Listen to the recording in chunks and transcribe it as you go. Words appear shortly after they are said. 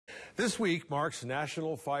This week marks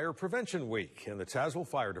National Fire Prevention Week, and the Tazewell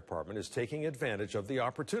Fire Department is taking advantage of the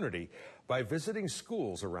opportunity by visiting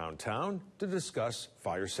schools around town to discuss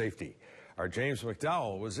fire safety. Our James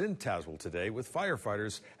McDowell was in Tazewell today with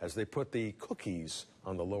firefighters as they put the cookies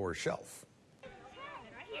on the lower shelf.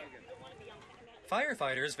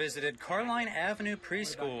 Firefighters visited Carline Avenue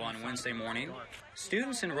Preschool on Wednesday morning.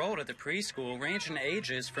 Students enrolled at the preschool range in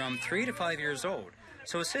ages from 3 to 5 years old,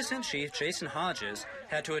 so Assistant Chief Jason Hodges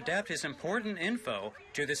had to adapt his important info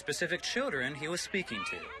to the specific children he was speaking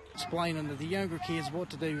to. Explaining to the younger kids what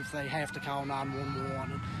to do if they have to call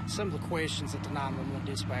 911 and some of the questions that the 911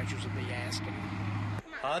 dispatchers would be asking.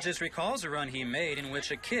 Hodges recalls a run he made in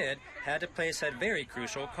which a kid had to place that very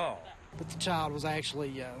crucial call. But the child was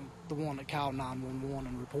actually the one that called 911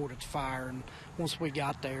 and reported the fire. And once we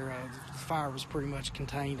got there, the fire was pretty much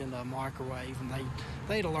contained in a microwave. And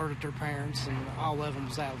they'd alerted their parents, and all of them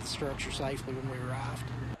was out of the structure safely when we arrived.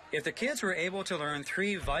 If the kids were able to learn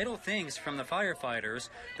 3 vital things from the firefighters,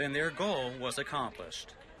 then their goal was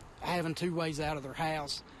accomplished. Having 2 ways out of their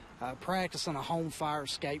house, practicing a home fire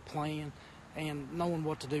escape plan, and knowing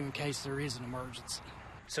what to do in case there is an emergency.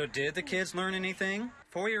 So did the kids learn anything?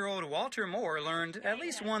 4-year-old Walter Moore learned at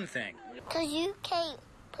least one thing. Because you can't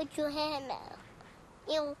put your hand out.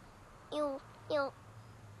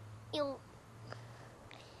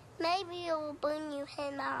 Maybe you'll burn your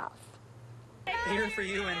hand off. Here for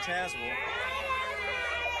you in Tazewell,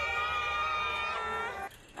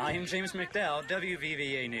 I am James McDowell,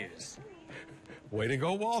 WVVA News. Way to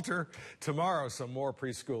go, Walter. Tomorrow, some more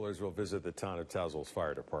preschoolers will visit the town of Tazewell's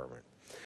fire department.